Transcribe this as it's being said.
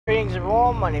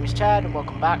everyone, my name is Ted and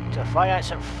welcome back to Five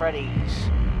Nights at Freddy's.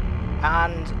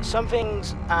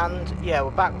 Yeah,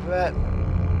 we're back with it.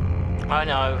 I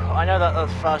know that the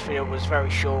first video was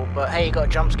very short, but hey, you got a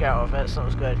jump scare out of it, so that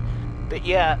was good. But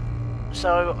yeah,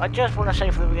 so I just want to say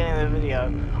from the beginning of the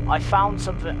video, I found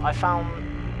something out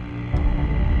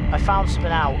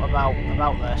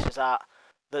about this, is that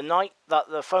the night that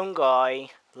the phone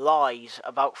guy lies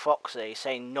about Foxy,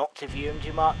 saying not to view him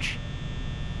too much.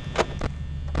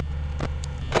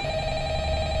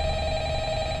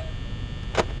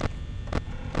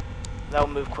 They'll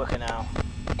move quicker now.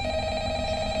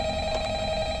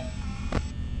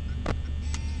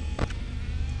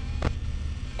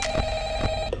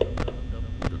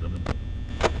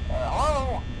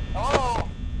 Hello? Hello?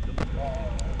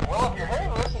 Well, if you're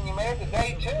hearing this and you made it to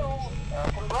day 2,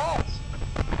 congrats.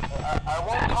 I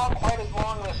won't talk quite as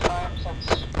long this time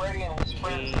since Freddy and his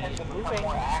friends tend to become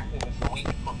more active as the week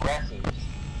progresses.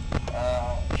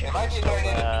 It might be a good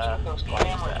idea to keep those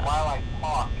cameras while I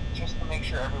talk, just to make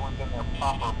sure everyone's in their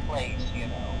proper place, you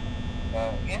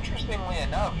know. Interestingly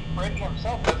enough, Freddy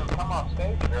himself doesn't come off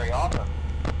stage very often.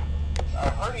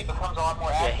 I've heard he becomes a lot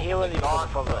more active. Yeah, he only becomes a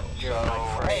problem during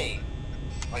night 3. Hey,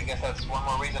 I guess that's one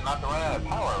more reason not to run out of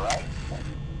power, right?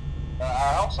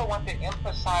 I also want to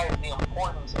emphasize the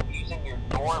importance of using your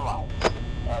door lights.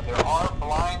 There are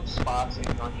blind spots in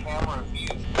your camera view,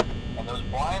 and those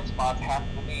blind spots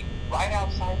happen to be right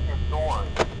outside your door.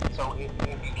 So if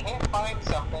you can't find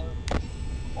something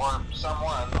or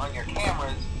someone on your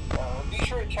cameras, be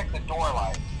sure to check the door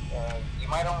lights. You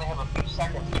might only have a few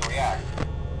seconds to react.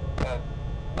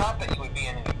 Not that you would be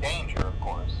in any danger, of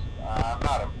course. I'm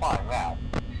not implying that.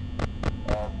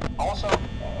 Also,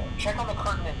 check on the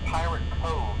curtain in Pirate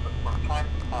Cove from time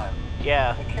to time.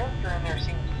 Yeah. The character in there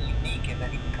seems unique in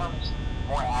that he becomes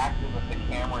more active if the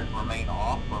cameras remain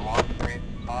off for long periods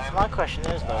of time. My question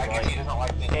is though, I guess he doesn't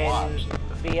like being watched.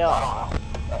 VR,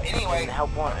 anyway, in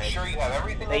Help Wanted, I'm sure you have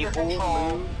everything they under all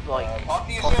control. move like Talk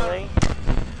to you properly.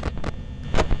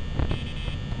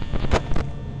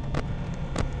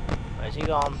 Where's he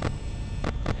gone?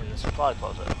 In the supply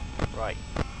closet. Right.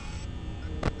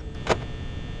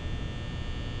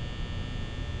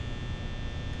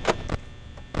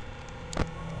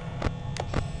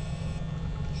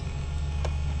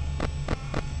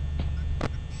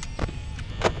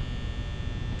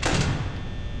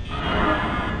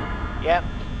 Yep,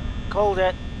 called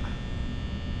it.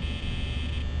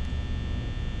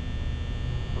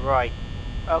 Right,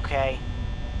 okay.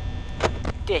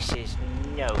 This is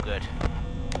no good.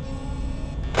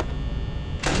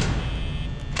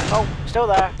 Oh, still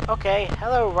there. Okay,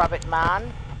 hello Rabbit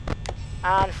Man.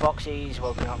 And Foxy's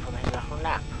woken up from his little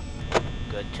nap.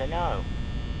 Good to know.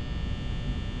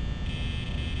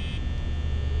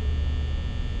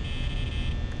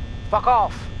 Fuck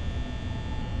off!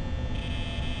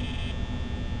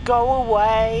 Go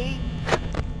away!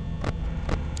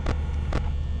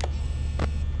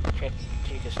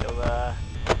 Chica's still there.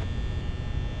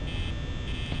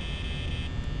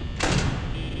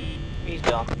 He's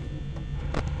gone.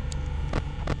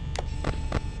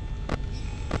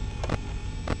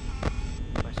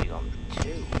 Where's he gone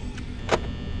to?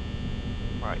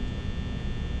 Right.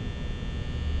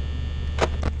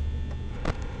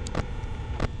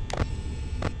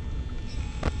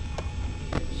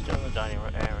 Still in the dining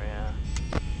room area.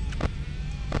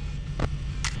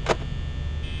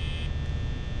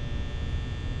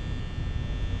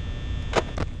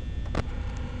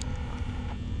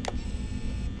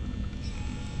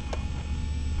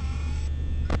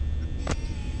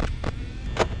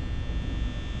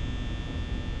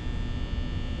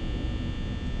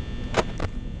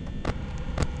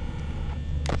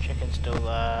 Chicken's still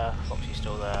there, Foxy's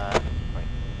still there. Right.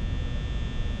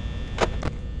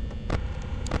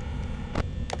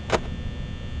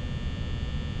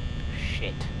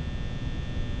 Shit.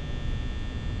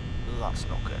 That's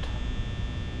not good.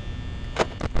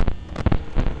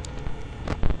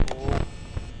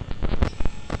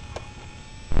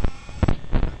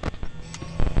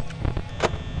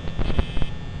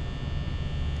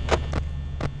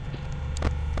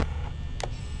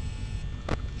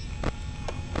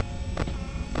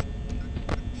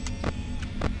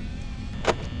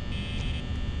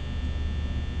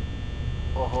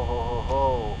 Oh ho ho ho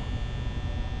ho.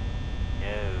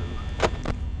 No.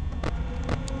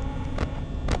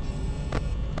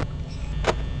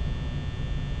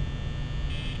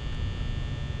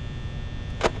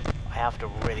 I have to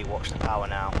really watch the power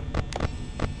now,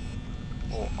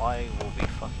 or I will be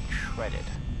fucking shredded.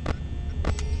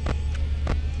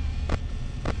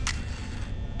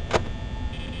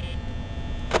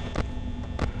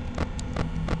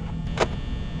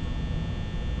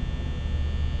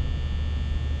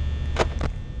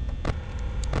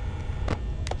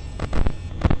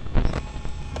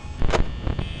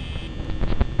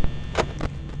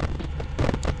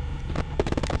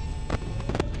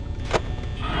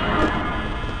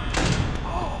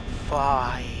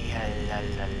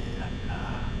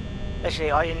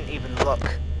 Literally, I didn't even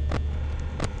look.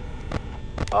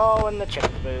 Oh, and the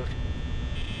chicken's moved.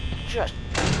 Just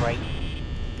great.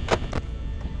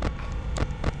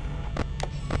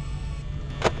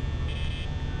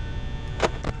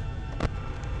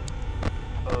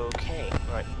 Okay,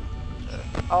 right. So,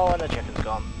 oh, and the chicken's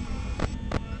gone.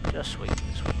 Just sweet,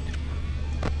 sweet.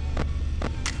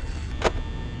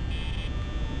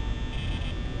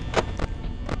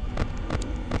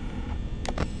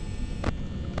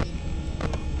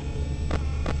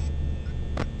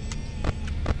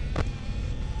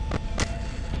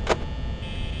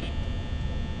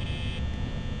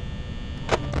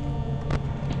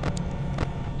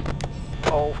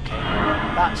 Okay,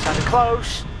 that sounded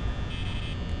close.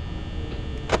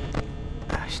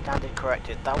 Standard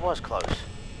corrected, that was close.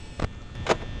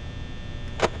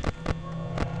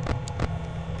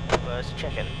 Where's the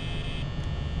chicken?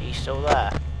 He's still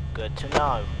there. Good to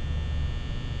know.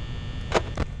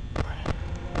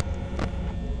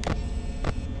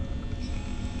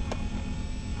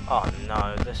 Oh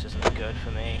no, this isn't good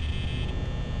for me.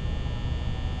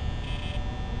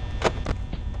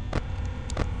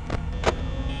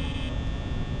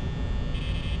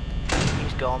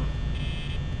 He's gone.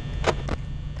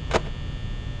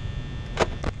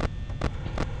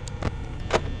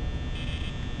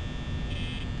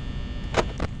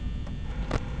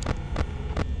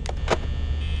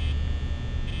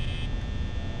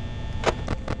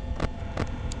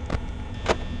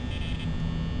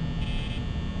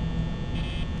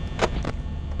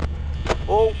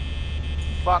 Oh,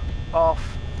 fuck off.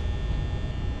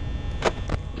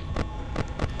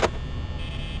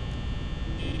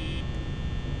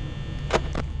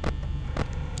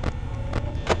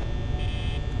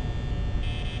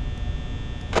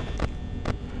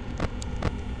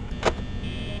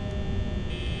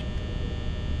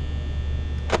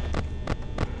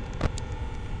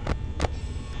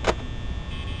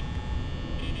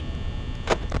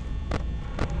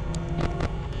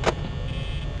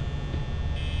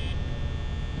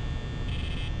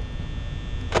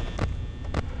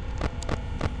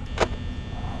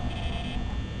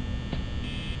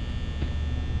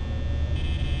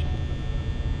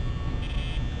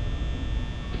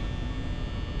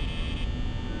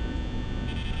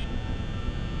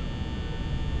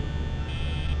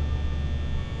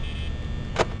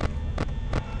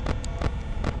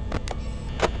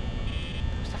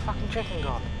 Chicken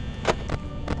gone.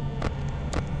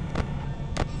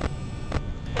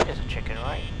 It is a chicken,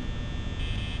 right?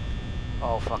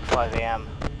 Oh fuck, 5 AM.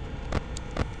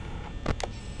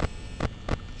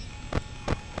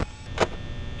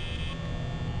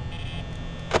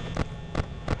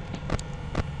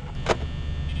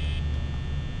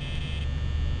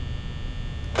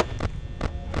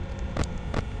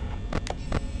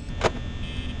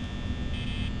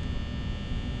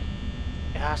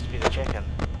 It has to be the chicken.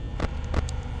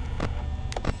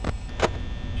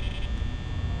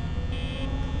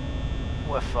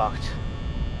 We're fucked.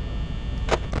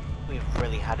 We've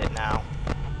really had it now.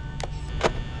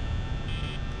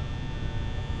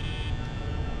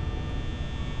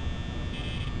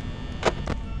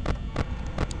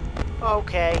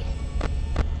 Okay.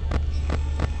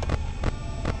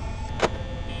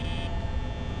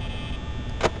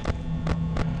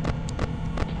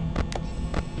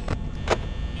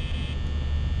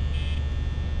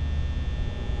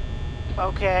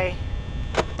 Okay.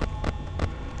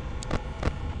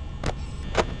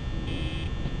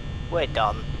 We're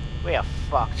done. We are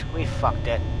fucked. We fucked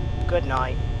it. Good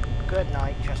night. Good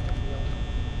night, Chesterfield.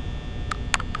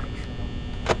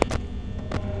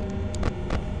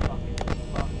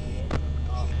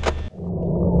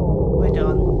 We're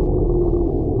done.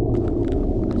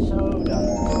 So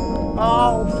done.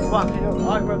 Oh, fucking hell.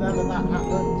 I remember that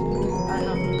happened. That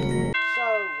happened so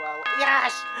well.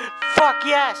 Yes! Fuck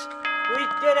yes! We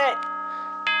did it!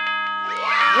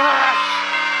 Yes!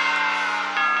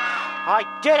 I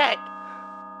did it!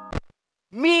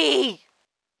 Me!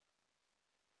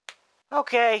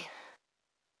 Okay.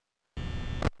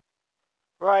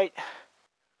 Right.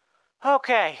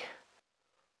 Okay.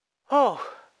 Oh.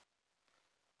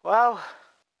 Well.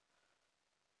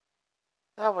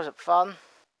 That wasn't fun.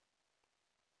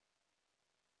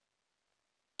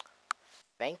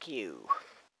 Thank you.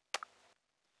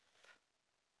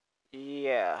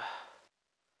 Yeah.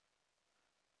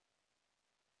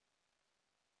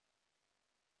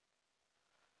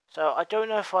 So I don't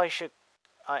know if I should,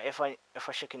 if I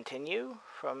should continue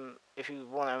from, if you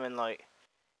want them in like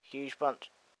huge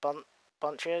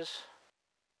bunches.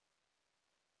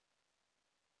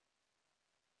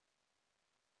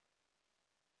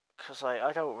 Because like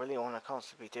I don't really want to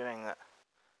constantly be doing that.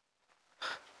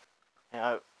 You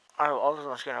know, I was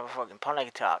just gonna have a fucking panic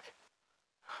attack.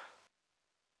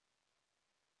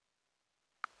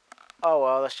 Oh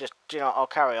well, let's just, you know, I'll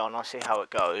carry on, I'll see how it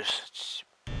goes.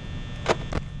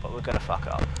 But we're gonna fuck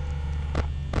up.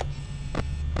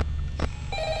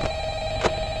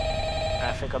 And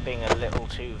I think I'm being a little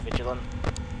too vigilant.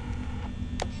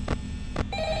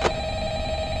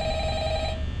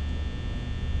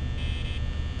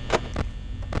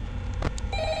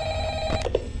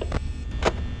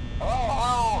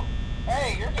 Oh,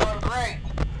 hey, you're doing great.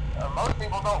 Most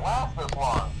people don't last this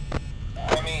long.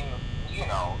 I mean, you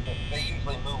know, they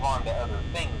usually move on to other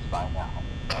things by now.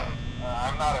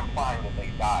 I'm not implying that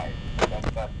they died.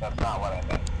 That's not what I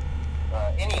meant.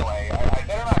 Anyway, I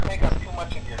better not take up too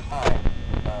much of your time.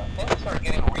 Things start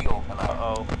getting real tonight.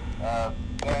 Uh-oh.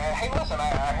 Hey, listen, I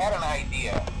had an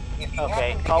idea. If you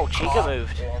Okay. happen to Oh, get Chica caught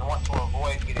moved. and want to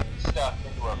avoid getting stuffed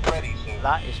into a Freddy suit,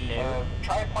 That is new.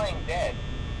 try playing dead.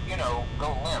 You know,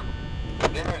 go limp.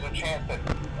 Then there's a chance that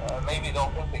maybe they'll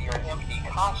think that you're an empty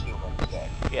costume instead.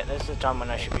 Yeah, this is the time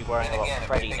when I should be wearing And a again,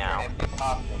 Freddy if they think now. you're an empty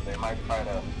costume, they might try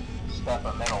to stuff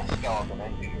a metal skeleton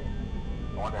into you.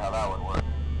 I wonder how that would work.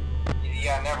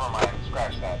 Yeah, never mind.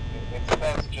 Scratch that. It's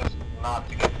best just not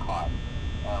to get caught.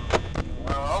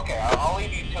 Okay, I'll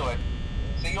leave you to it.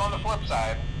 See you on the flip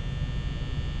side.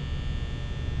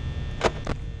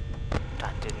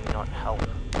 That did not help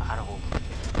at all.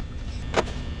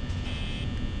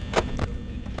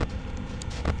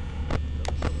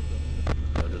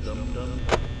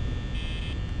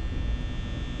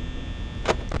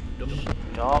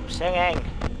 Stop singing!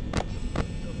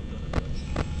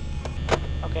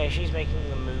 Okay, she's making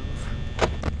the move.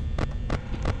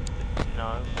 But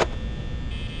no.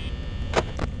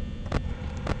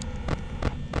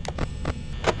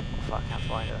 Oh fuck, I can't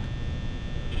find her.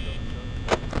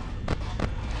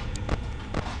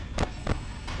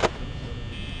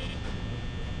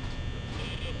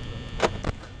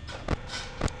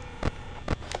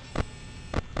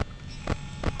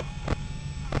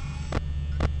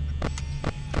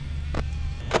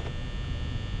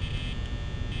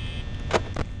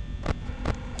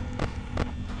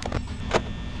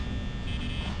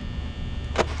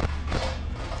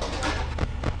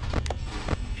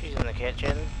 She's in the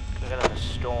kitchen. We're gonna have a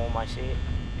storm, I see.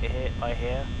 I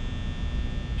hear.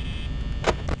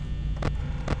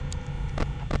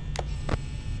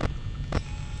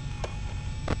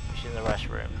 She's in the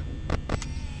restroom.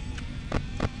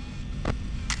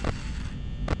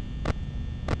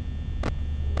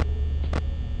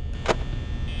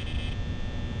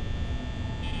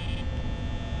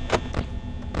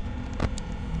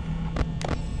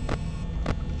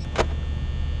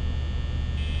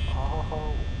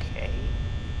 Okay.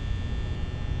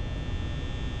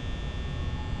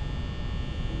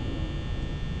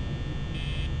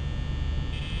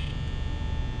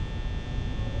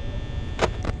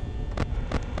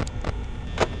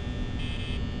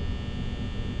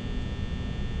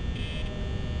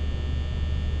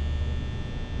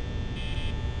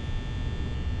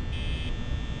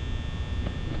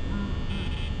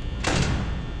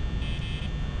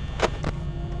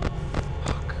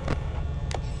 Fuck.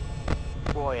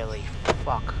 Royally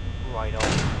fuck right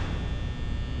off.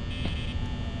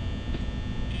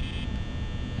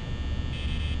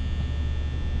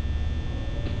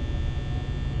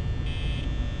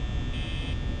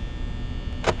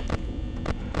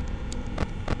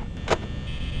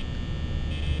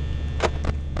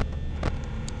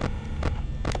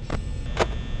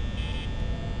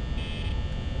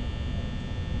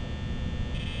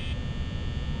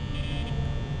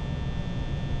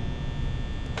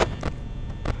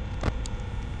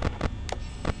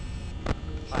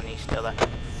 And he's still there.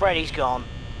 Freddy's gone.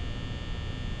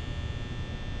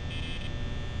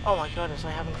 Oh my god, it's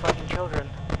like having fucking children.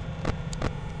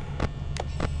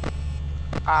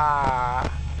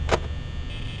 Ah.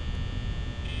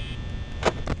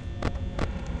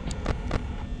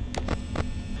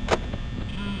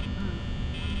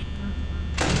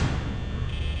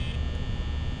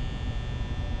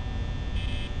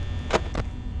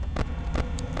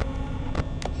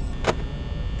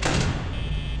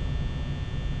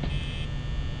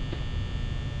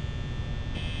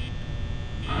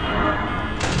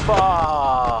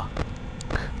 Fuck.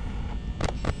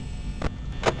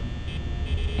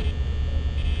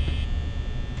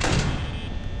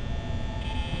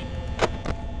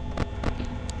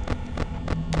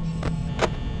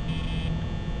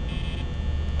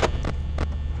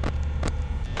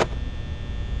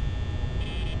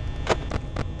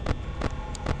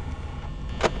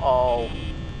 Oh.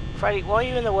 Freddy, why are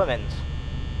you in the women's?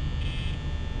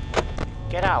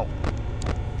 Get out.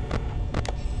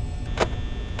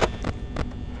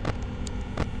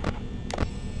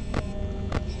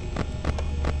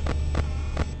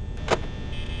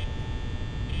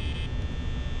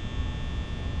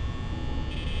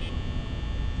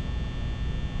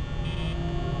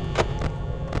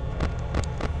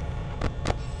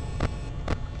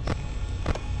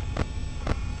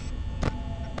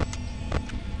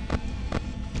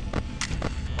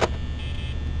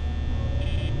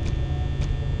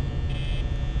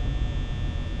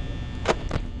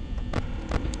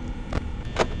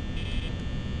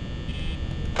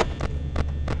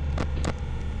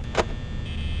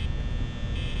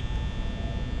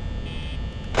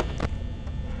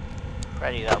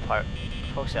 Freddy, that part.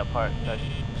 Focus that part. Good.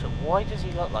 So why does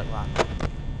he look like that?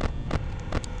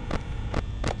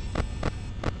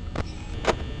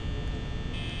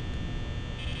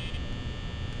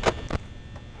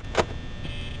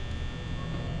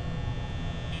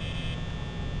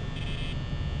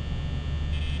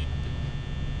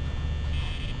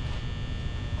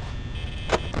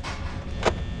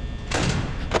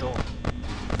 Door.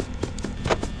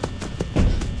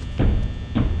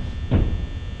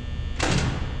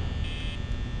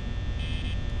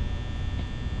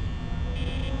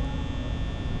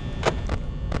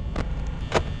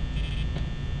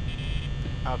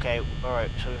 Okay,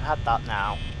 alright, so we've had that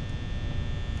now.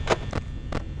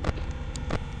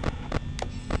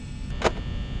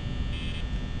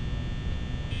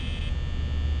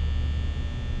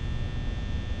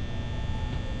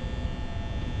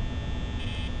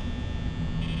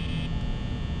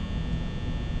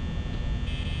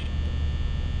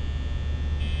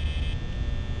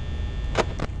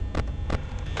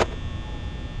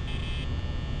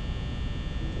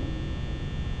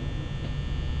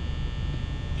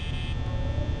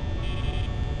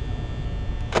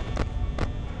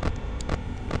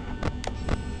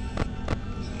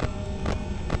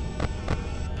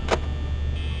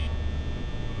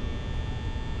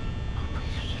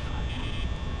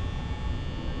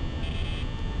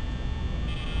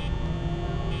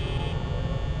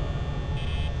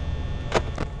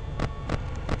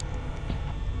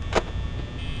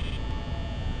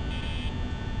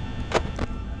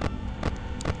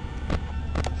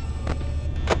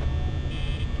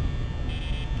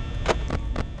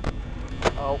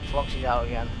 Oh, Foxy's out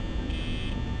again.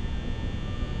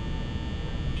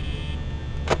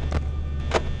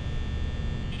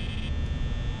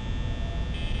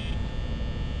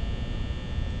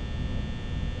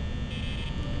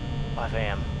 I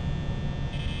am.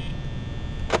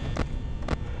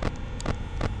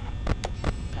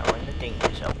 Now we're in the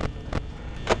danger zone.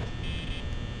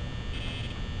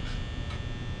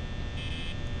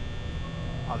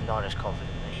 I'm not as confident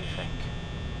as you think.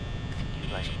 I think you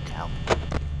guys can tell.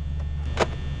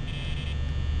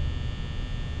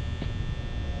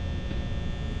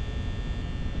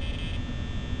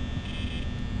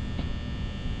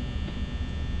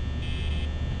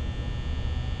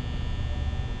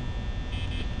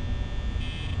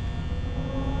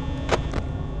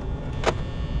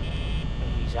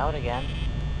 He's out again.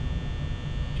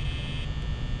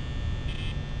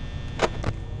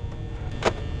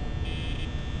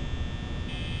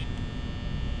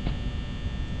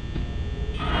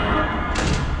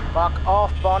 Fuck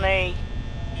off, Bonnie!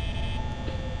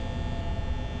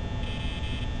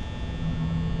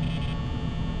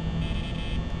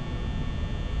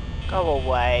 Go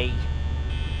away.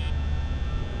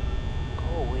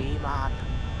 Go away, man.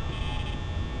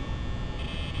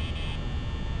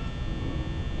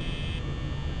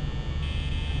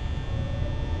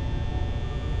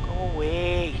 Go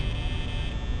away.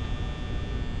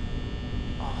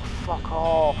 Oh, fuck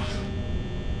off.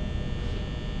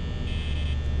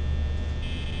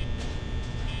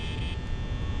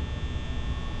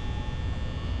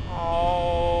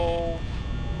 Oh.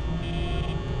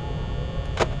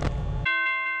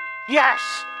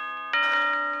 Yes!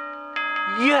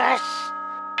 Yes!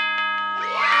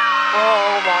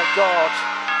 Oh my god.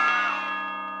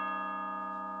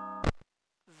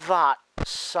 That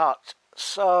sucked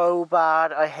so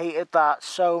bad. I hated that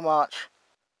so much.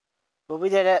 But we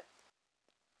did it.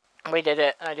 We did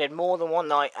it. I did more than one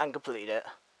night and completed it.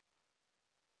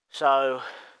 So.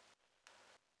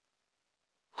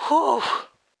 Whew.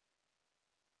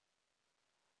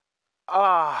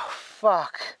 Ah,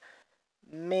 fuck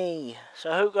me.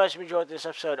 So I hope you guys have enjoyed this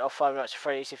episode of 5 Nights at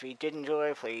Freddy's. If you did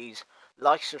enjoy, please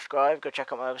like, subscribe, go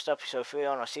check out my other stuff. So,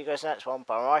 I'll see you guys next one.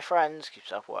 Bye, my friends. Keep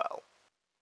yourself well.